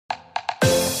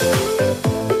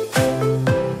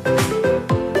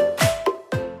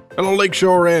Hello,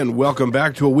 Lakeshore, and welcome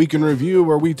back to a week in review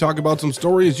where we talk about some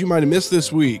stories you might have missed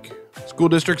this week. School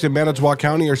districts in Manitowoc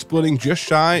County are splitting just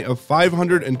shy of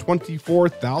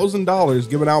 $524,000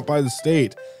 given out by the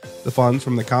state. The funds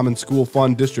from the Common School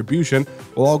Fund distribution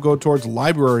will all go towards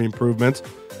library improvements.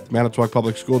 The Manitowoc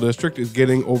Public School District is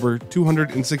getting over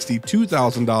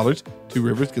 $262,000. Two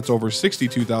Rivers gets over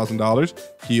 $62,000.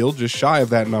 Kiel just shy of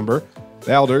that number.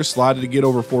 The Elders slotted to get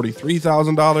over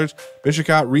 $43,000.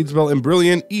 Mishicot, Reedsville, and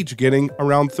Brilliant each getting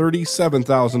around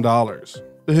 $37,000.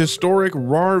 The historic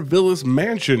Rar Villas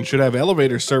Mansion should have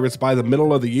elevator service by the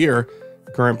middle of the year.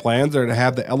 Current plans are to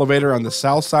have the elevator on the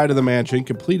south side of the mansion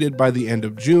completed by the end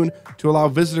of June to allow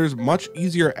visitors much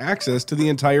easier access to the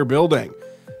entire building.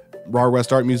 Rar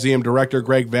West Art Museum Director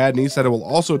Greg Vadney said it will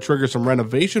also trigger some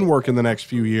renovation work in the next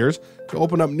few years to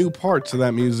open up new parts of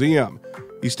that museum.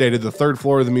 He stated the third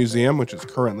floor of the museum, which is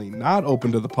currently not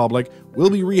open to the public,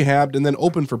 will be rehabbed and then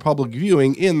open for public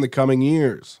viewing in the coming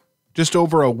years. Just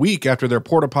over a week after their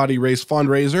Porta Potty Race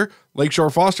fundraiser, Lakeshore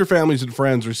Foster Families and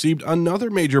Friends received another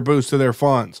major boost to their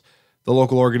funds. The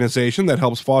local organization that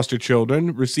helps foster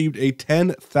children received a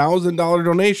 $10,000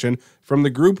 donation from the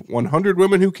group 100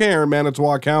 Women Who Care,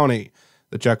 Manitowoc County.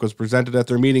 The check was presented at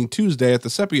their meeting Tuesday at the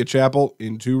Sepia Chapel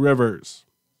in Two Rivers.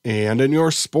 And in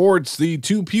your sports, the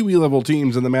two Pee Wee level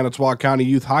teams in the Manitowoc County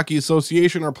Youth Hockey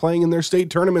Association are playing in their state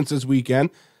tournaments this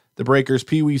weekend. The Breakers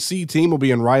Pee Wee C team will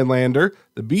be in Rhinelander.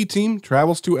 The B team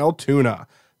travels to Altoona.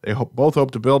 They both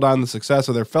hope to build on the success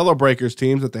of their fellow Breakers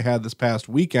teams that they had this past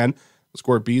weekend. The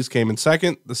Squirt Bees came in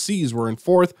second, the C's were in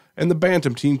fourth, and the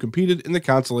Bantam team competed in the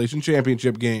Consolation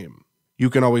Championship game.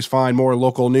 You can always find more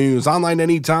local news online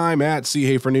anytime at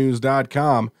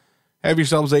seehafernews.com. Have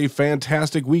yourselves a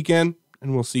fantastic weekend,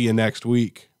 and we'll see you next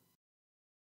week.